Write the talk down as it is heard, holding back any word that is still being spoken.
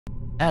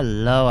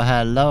Hello,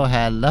 hello,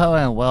 hello,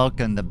 and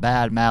welcome to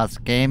Bad Mouse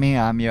Gaming.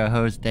 I'm your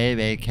host Dave,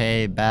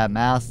 aka Bad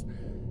Mouse,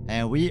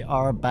 and we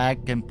are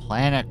back in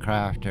Planet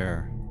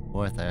Crafter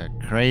with a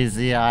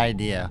crazy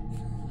idea.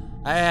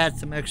 I had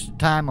some extra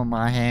time on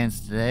my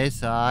hands today,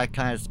 so I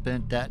kind of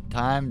spent that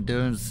time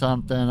doing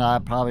something I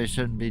probably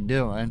shouldn't be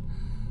doing,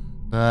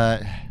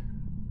 but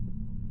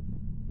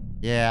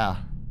yeah.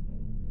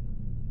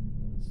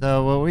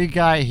 So what we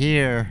got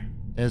here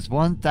is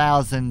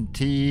 1000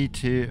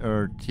 T2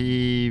 or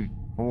T4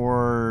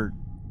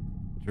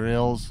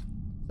 drills. Is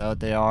that what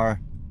they are?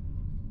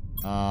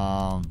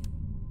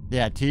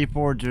 Yeah,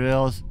 T4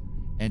 drills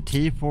and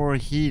T4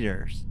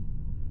 heaters.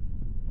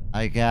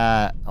 I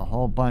got a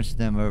whole bunch of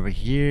them over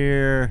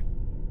here.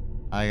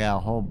 I got a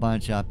whole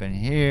bunch up in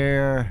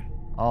here.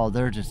 Oh,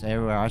 they're just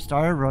everywhere. I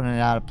started running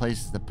out of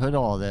places to put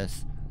all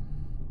this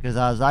because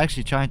I was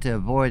actually trying to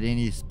avoid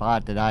any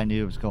spot that I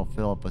knew was going to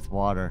fill up with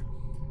water.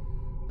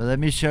 But let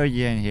me show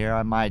you in here.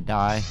 I might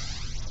die.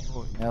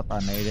 Oh, yep, I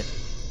made it.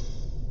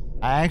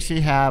 I actually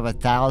have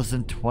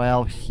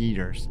 1,012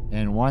 heaters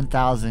and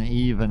 1,000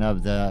 even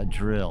of the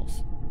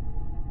drills.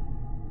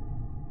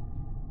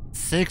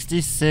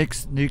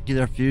 66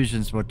 nuclear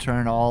fusions will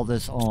turn all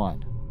this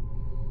on.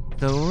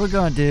 So what we're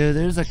going to do,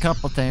 there's a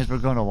couple things we're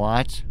going to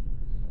watch.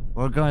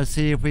 We're going to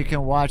see if we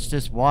can watch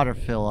this water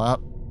fill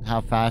up.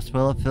 How fast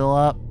will it fill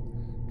up?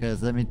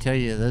 Because let me tell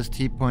you, those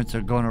T-points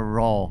are going to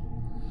roll.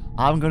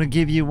 I'm going to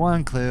give you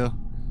one clue.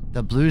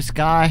 The blue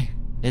sky,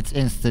 it's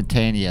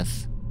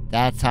instantaneous.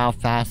 That's how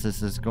fast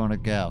this is going to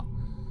go.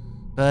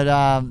 But,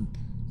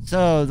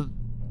 so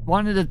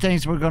one of the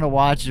things we're going to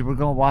watch is we're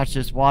going to watch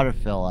this water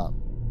fill up.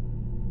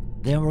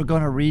 Then we're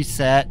going to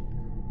reset.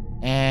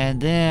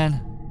 And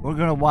then we're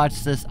going to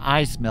watch this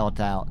ice melt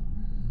out.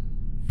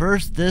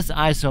 First, this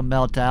ice will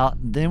melt out.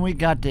 Then we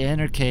got the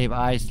inner cave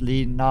ice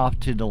leading off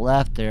to the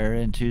left there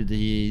into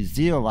the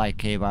zeolite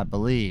cave, I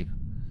believe.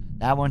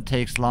 That one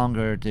takes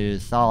longer to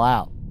thaw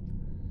out.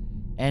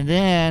 And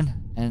then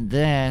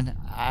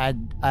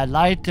I'd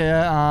like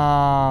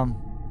to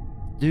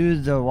do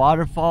the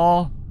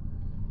waterfall.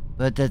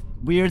 But the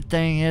weird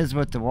thing is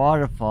with the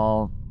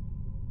waterfall,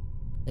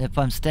 if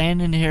I'm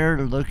standing here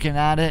looking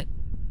at it,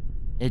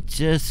 it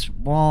just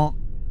won't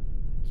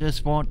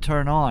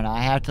turn on.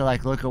 I have to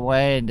like look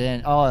away and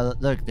then, oh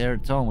look, there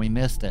it's on. We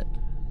missed it.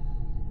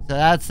 So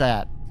that's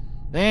that.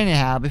 But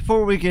anyhow,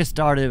 before we get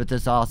started with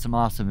this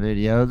awesome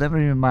video, let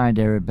me remind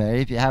everybody,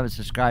 if you haven't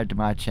subscribed to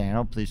my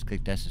channel, please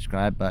click that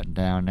subscribe button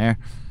down there.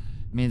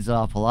 It means an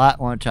awful lot.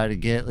 I want to try to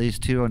get at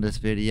least 2 on this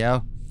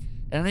video.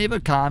 And leave a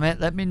comment.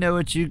 Let me know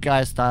what you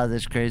guys thought of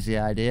this crazy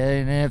idea,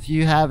 and if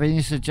you have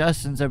any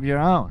suggestions of your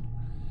own.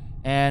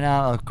 And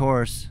of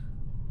course,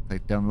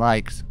 click them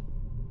likes.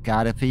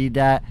 Gotta feed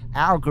that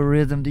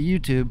algorithm to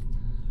YouTube.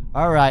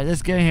 Alright,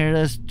 let's get in here.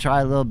 Let's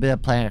try a little bit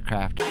of Planet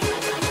Crafter.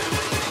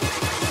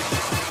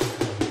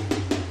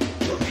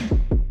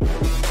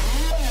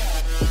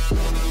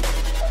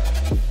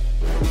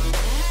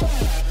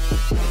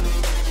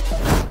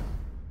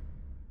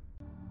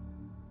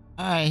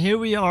 Alright, here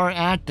we are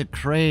at the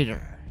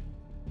crater.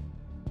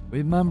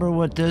 Remember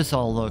what this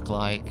all looked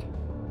like.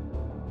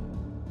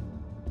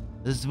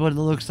 This is what it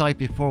looks like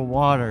before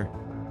water.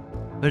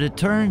 But it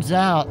turns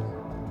out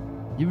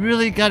you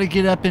really got to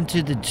get up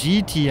into the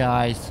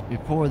GTIs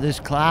before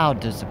this cloud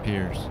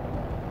disappears.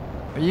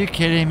 Are you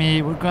kidding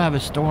me? We're going to have a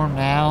storm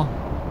now.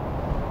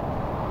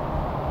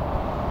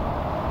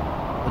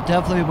 We'll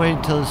definitely wait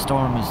until the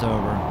storm is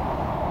over.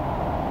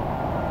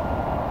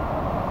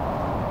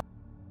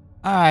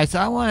 Alright, so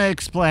I want to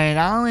explain.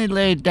 I only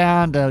laid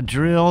down the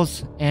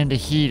drills and the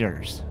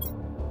heaters.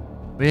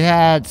 We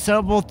had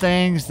several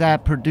things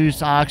that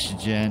produce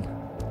oxygen.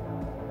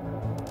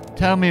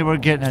 Tell me we're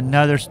getting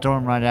another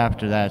storm right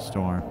after that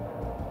storm.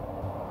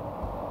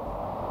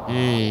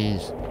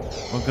 Jeez.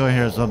 We'll go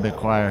here, it's a little bit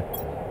quieter.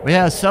 We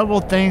have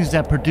several things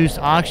that produce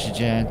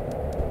oxygen,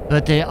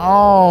 but they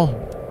all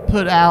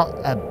put out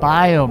a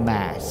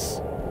biomass.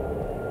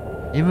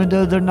 Even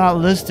though they're not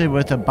listed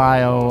with a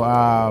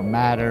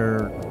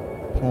matter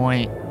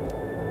point.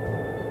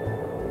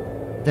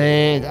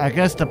 I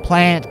guess the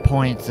plant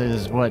points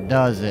is what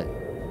does it.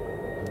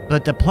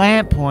 But the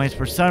plant points,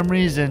 for some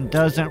reason,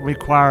 doesn't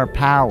require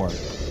power.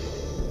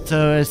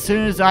 So as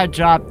soon as I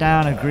drop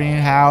down a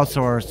greenhouse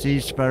or a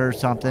siege spreader or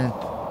something,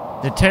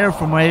 the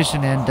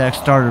terraformation index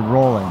started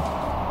rolling.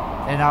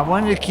 And I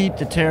wanted to keep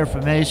the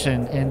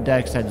terraformation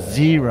index at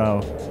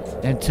 0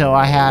 until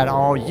I had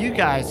all you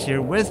guys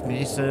here with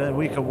me so that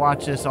we could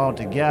watch this all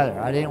together.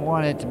 I didn't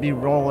want it to be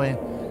rolling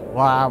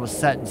while I was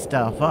setting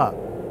stuff up.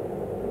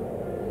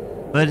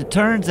 But it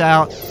turns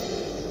out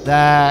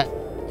that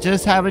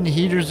just having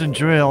heaters and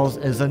drills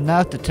is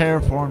enough to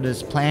terraform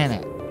this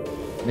planet.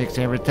 Makes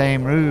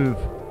everything move.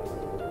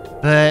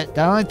 But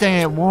the only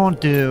thing it won't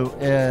do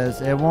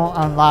is it won't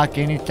unlock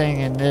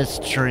anything in this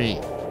tree.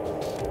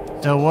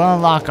 So we'll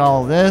unlock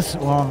all this,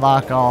 we'll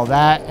unlock all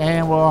that,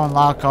 and we'll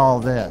unlock all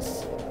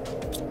this.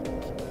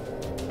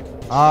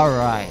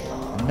 Alright,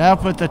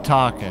 enough with the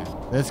talking.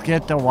 Let's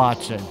get to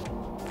watching.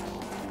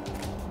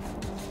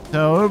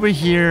 So over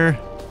here,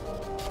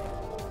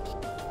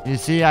 You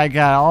see, I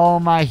got all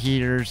my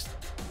heaters.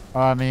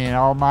 I mean,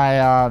 all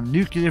my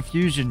nuclear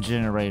fusion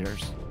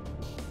generators.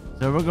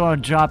 So we're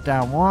going to drop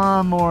down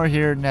one more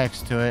here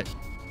next to it.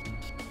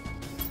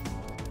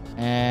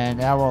 And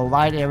that will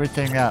light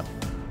everything up.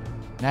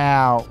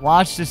 Now,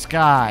 watch the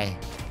sky.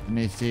 Let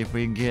me see if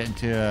we can get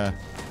into a...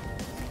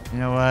 You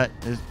know what?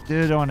 Let's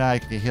do it on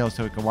like the hill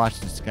so we can watch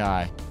the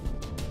sky.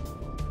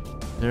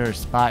 Is there a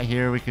spot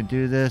here we can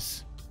do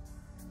this?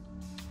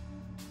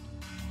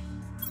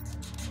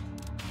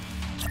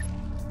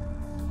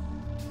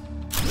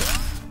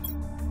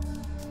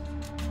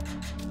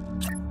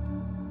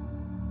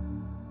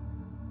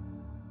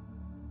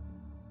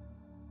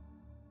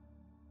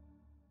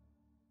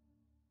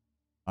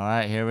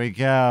 Alright, here we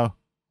go.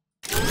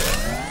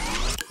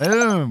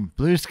 Boom!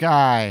 Blue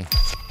sky.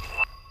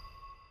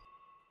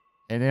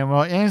 And then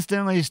we'll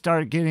instantly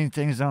start getting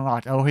things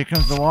unlocked. Oh, here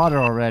comes the water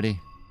already.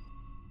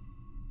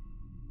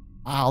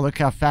 Wow, look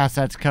how fast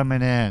that's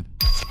coming in.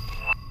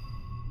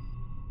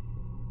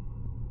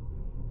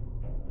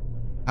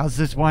 How's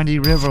this windy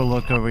river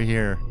look over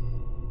here?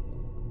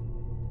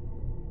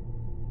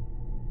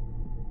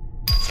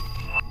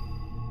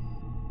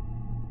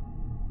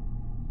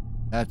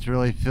 That's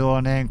really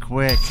filling in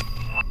quick.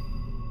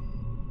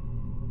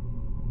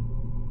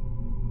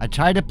 I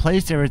tried to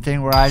place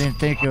everything where I didn't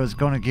think it was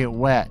going to get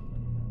wet.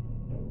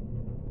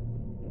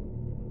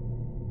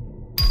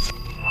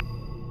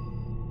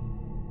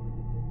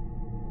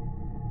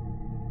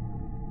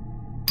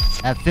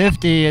 At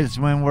 50 is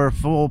when we're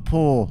full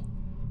pool.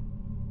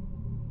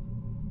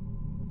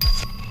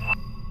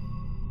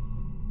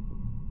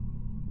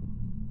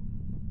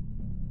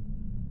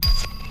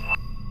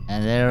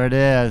 And there it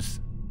is.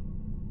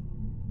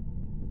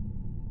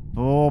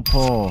 Full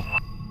pull.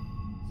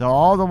 So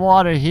all the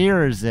water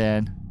here is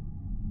in.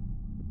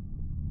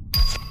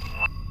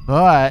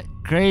 But,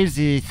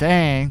 crazy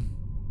thing.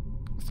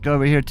 Let's go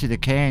over here to the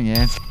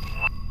canyon.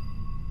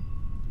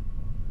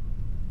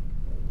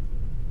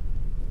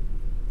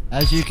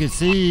 As you can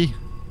see,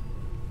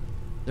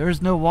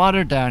 there's no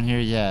water down here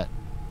yet.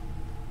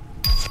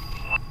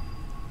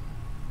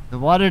 The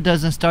water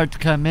doesn't start to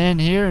come in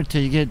here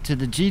until you get to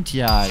the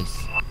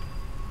GTIs.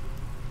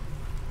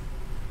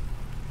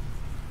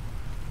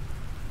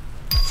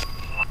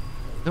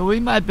 So we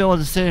might be able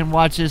to sit and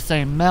watch this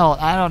thing melt.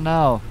 I don't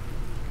know.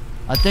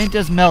 I think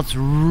this melts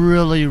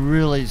really,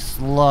 really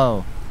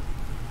slow.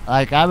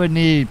 Like, I would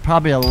need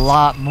probably a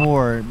lot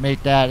more,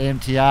 make that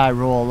MTI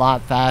roll a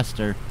lot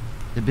faster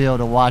to be able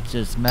to watch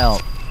this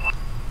melt.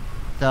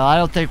 So I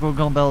don't think we're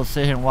going to be able to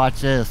sit here and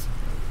watch this.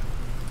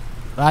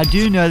 But I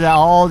do know that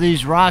all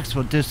these rocks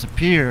will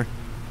disappear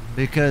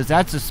because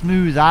that's a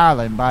smooth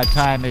island by the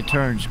time it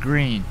turns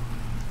green.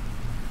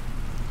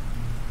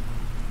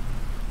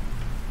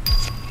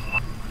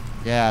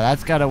 Yeah,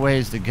 that's got a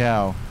ways to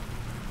go.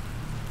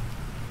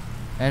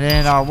 And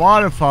then our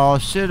waterfall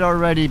should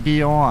already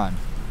be on.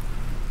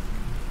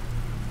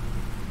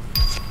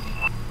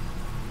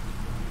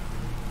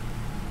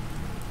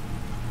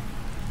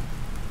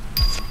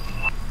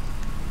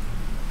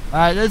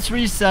 Alright, let's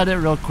reset it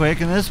real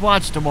quick and let's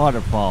watch the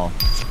waterfall.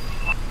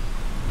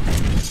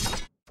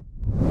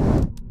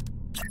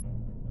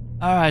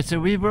 Alright, so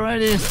we've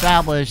already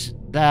established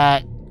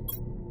that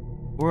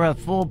we're at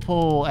full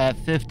pull at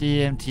 50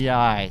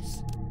 MTIs.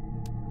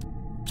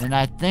 And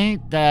I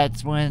think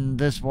that's when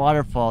this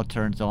waterfall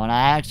turns on.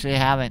 I actually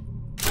haven't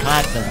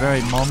caught the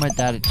very moment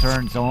that it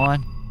turns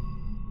on.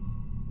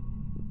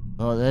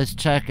 Well, let's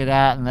check it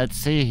out and let's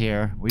see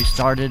here. We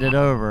started it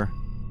over.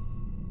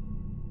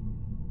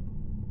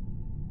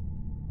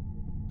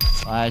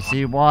 I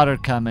see water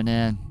coming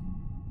in.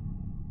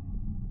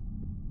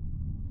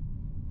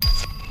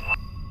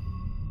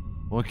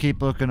 We'll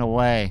keep looking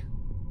away.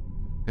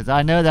 Because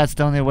I know that's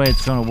the only way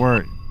it's going to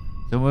work.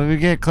 So when we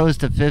get close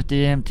to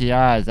 50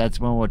 MTIs, that's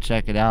when we'll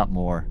check it out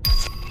more.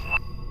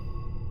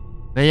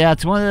 But yeah,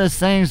 it's one of those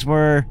things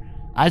where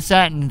I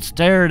sat and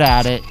stared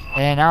at it,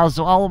 and I was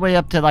all the way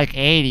up to like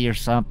 80 or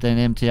something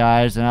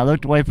MTIs, and I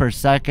looked away for a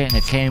second and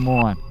it came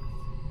on.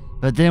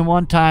 But then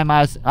one time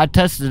I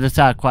tested this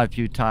out quite a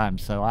few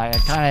times, so I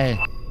kind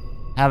of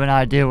have an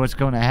idea what's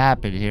going to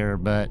happen here,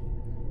 but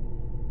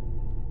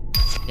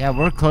yeah,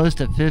 we're close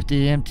to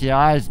 50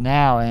 MTIs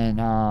now, and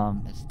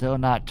it's still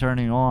not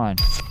turning on.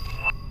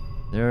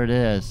 There it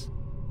is.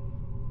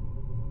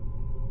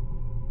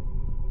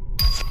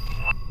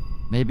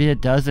 Maybe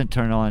it doesn't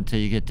turn on until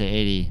you get to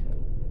 80.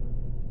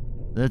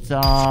 Let's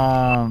go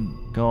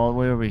all the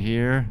way over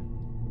here.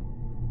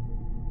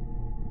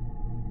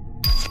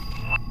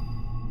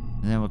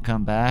 And then we'll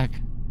come back.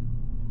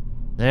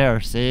 There,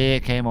 see,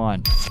 it came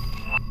on.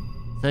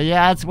 So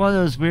yeah, it's one of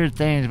those weird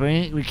things.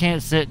 We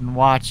can't sit and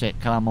watch it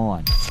come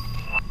on.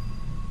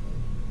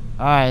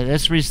 Alright,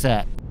 let's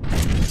reset.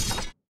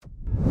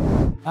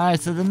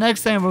 Alright, so the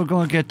next thing we're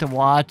going to get to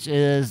watch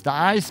is the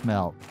ice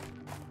melt.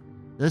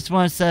 This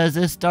one says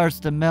this starts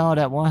to melt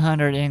at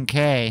 100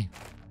 NK,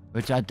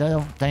 which I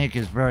don't think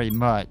is very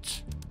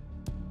much.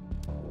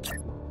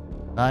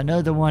 I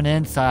know the one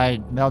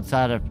inside melts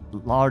at a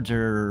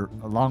longer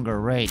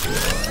rate.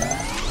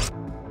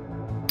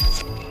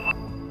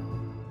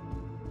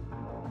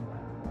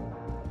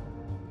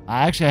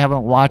 I actually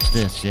haven't watched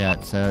this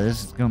yet, so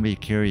this is gonna be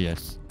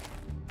curious.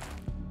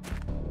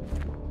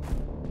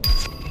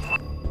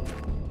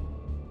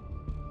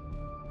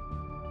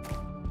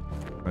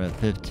 We're at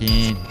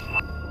 15.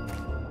 I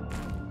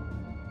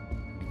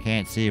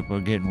can't see if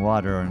we're getting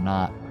water or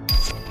not.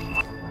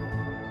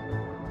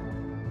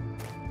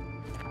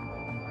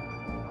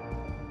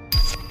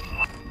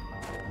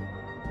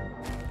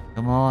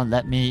 Come on,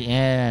 let me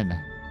in.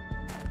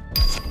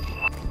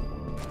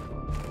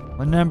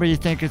 What number you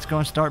think it's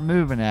going to start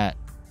moving at?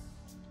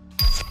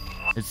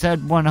 It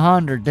said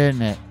 100,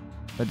 didn't it?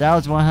 But that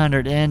was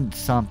 100 and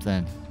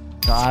something.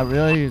 So I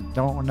really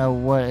don't know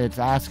what it's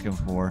asking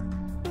for.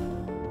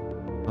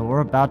 But we're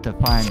about to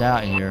find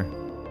out here.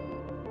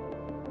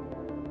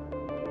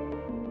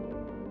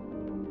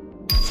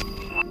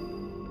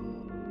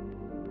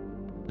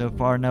 So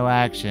far, no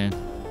action.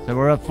 So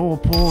we're at full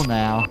pool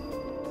now.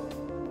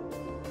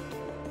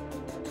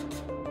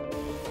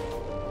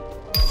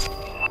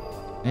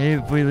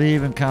 Maybe if we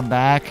leave and come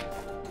back.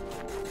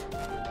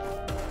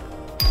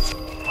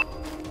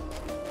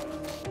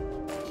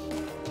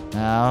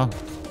 No.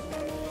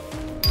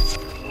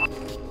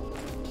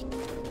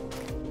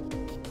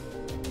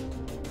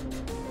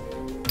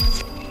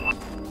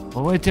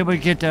 We'll wait till we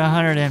get to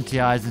 100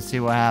 MTIs and see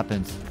what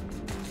happens.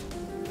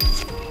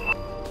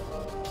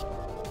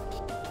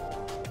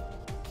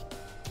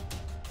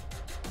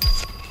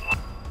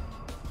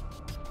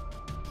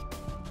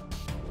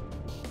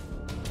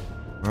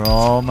 We're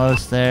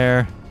almost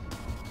there.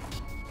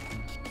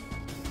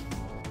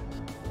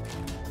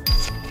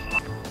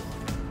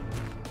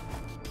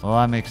 Oh,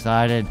 I'm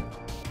excited.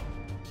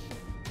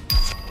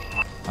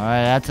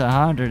 Alright, that's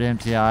 100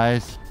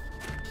 MTIs.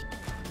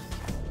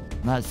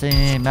 Not seeing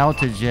any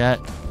meltage yet.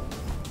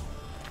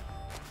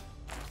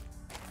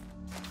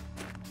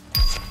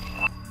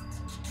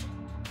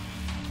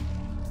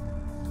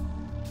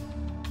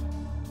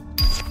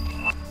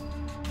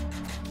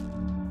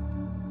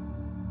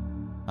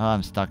 Oh,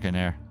 I'm stuck in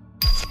there.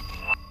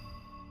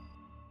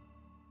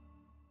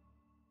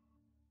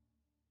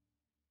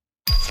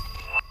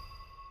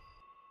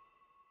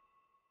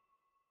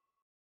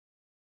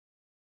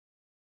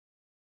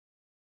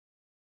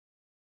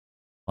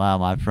 Wow,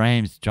 my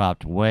frames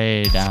dropped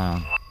way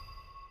down.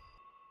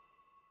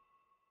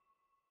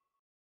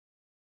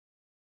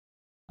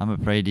 I'm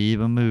afraid to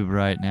even move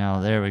right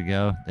now. There we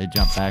go. They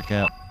jump back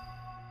up.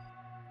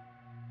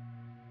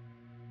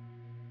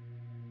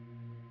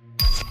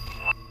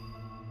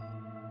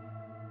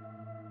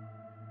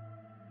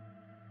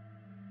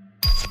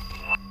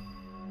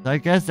 So I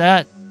guess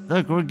that...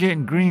 Look, we're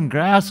getting green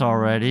grass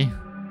already.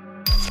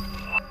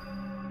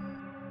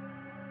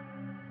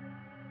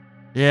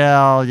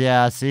 Yeah, oh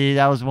yeah, see,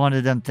 that was one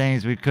of them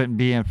things we couldn't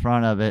be in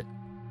front of it.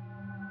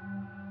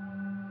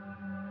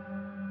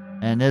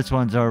 And this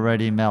one's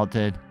already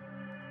melted.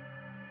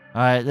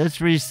 Alright,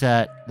 let's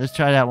reset. Let's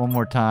try that one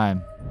more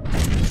time.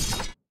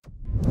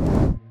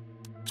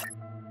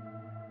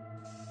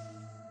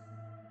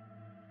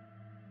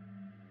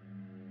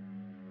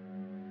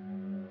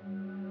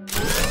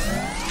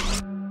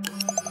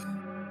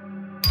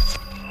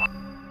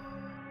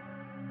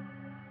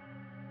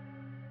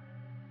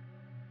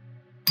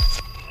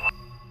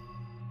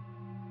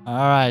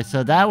 Alright,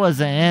 so that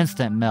was an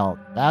instant melt.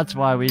 That's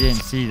why we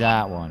didn't see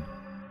that one.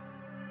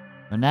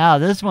 But now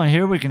this one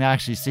here we can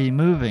actually see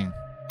moving.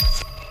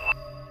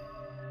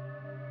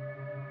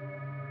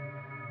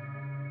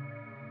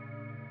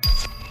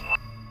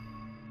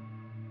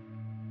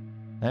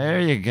 There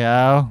you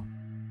go.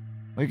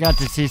 We got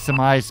to see some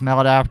ice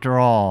melt after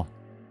all.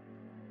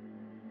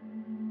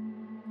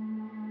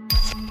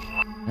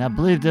 And I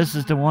believe this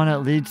is the one that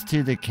leads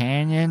to the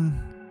canyon.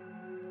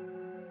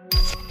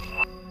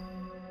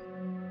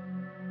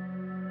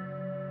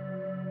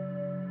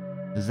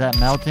 Is that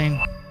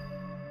melting?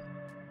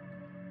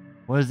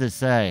 What does it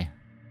say?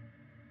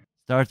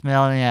 Starts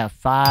melting at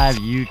 5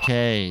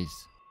 UKs.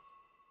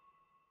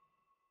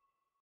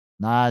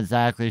 Not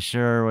exactly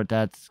sure what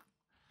that's...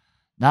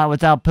 Not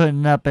without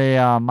putting up a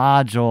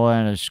module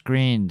and a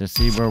screen to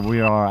see where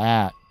we are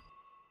at.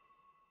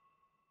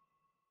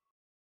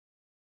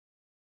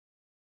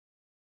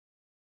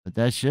 But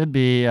that should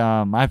be...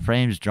 my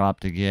frames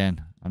dropped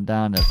again. I'm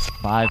down to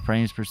 5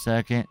 frames per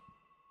second.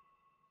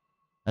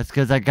 That's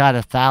because I got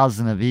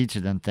 1,000 of each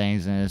of them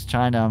things and it's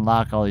trying to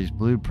unlock all these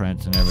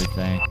blueprints and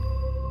everything.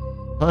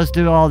 Plus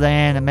do all the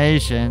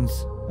animations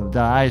of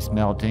the ice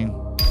melting.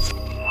 You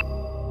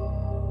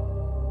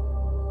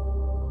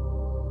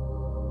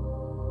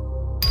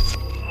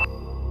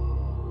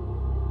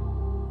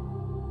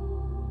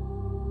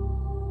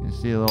can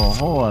see a little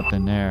hole up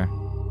in there.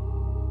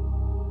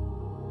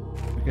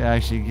 We can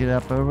actually get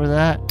up over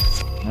that.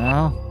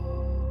 No?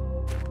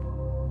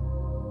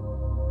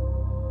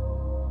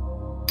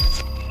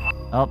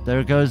 Oh,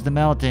 there goes the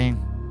melting.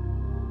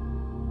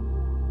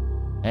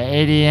 At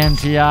 80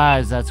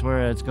 MTIs, that's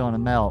where it's going to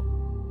melt.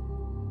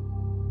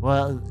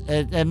 Well,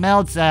 it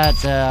melts at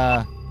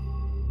the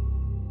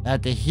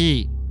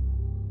heat.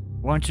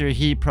 Once your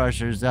heat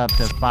pressure is up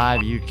to 5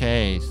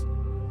 UKs.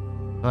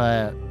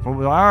 But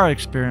for our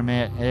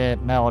experiment,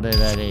 it melted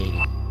at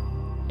 80.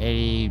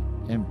 80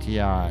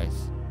 MTIs.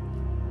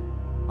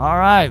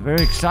 Alright,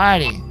 very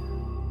exciting.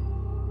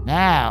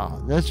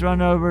 Now, let's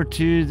run over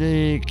to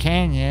the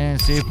canyon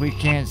and see if we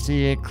can't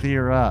see it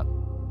clear up.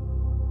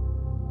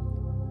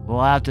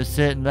 We'll have to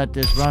sit and let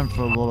this run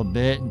for a little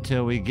bit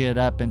until we get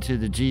up into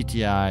the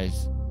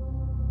GTIs.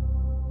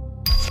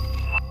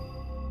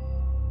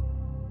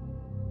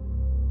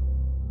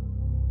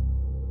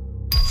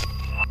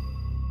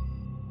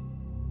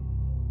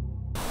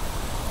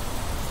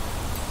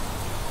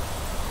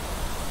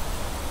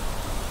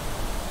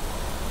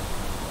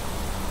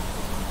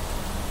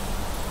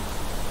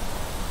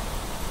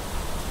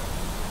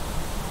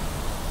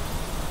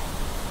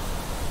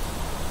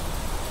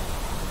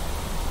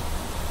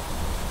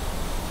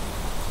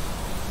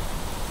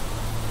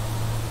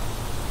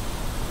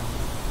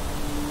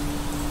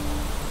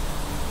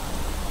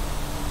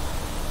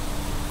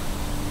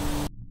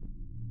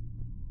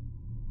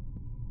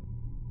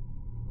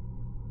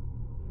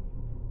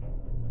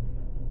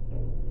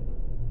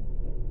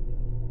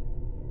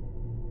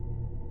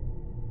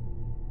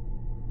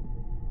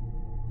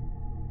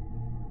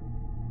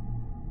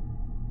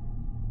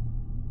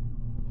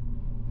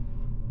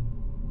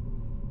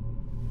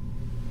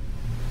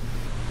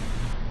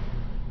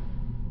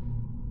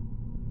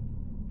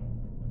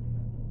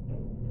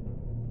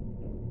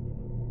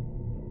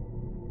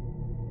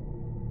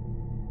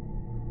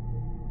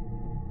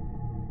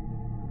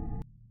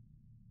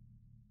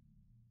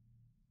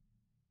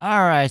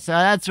 Alright, so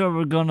that's where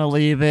we're gonna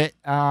leave it.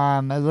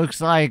 It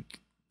looks like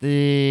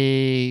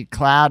the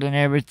cloud and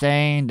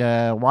everything,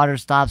 the water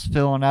stops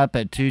filling up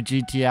at 2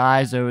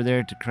 GTIs over there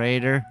at the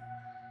crater.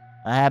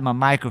 I had my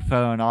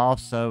microphone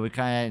off, so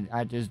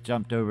I just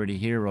jumped over to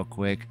here real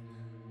quick.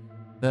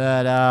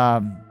 But,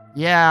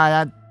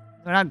 yeah,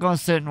 we're not gonna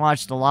sit and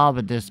watch the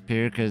lava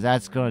disappear, because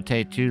that's gonna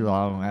take too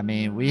long. I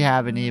mean, we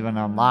haven't even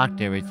unlocked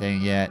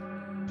everything yet.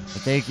 I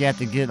think you have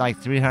to get like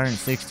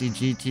 360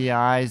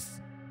 GTIs.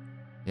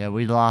 Yeah,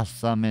 we lost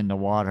some in the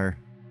water.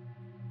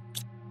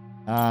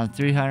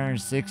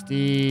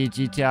 360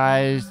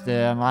 GTIs to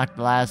unlock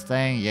the last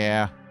thing,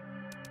 yeah.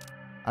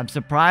 I'm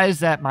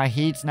surprised that my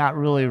heat's not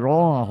really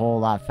rolling a whole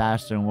lot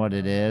faster than what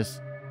it is.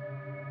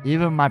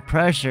 Even my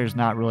pressure's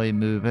not really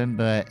moving,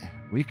 but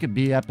we could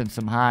be up in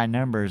some high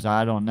numbers,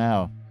 I don't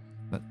know.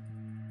 But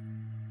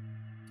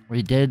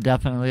we did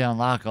definitely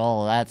unlock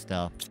all of that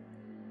stuff.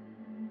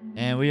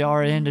 And we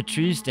are in the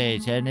tree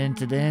stage, heading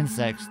into the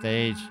insect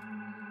stage.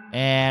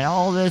 And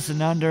all this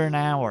in under an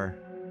hour.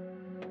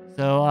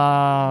 So,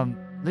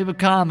 leave a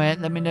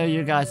comment. Let me know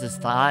your guys'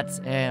 thoughts.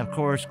 And, of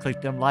course,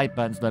 click them like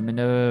buttons. Let me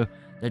know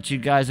that you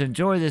guys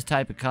enjoy this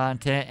type of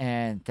content.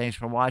 And thanks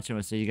for watching.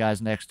 We'll see you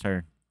guys next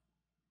turn.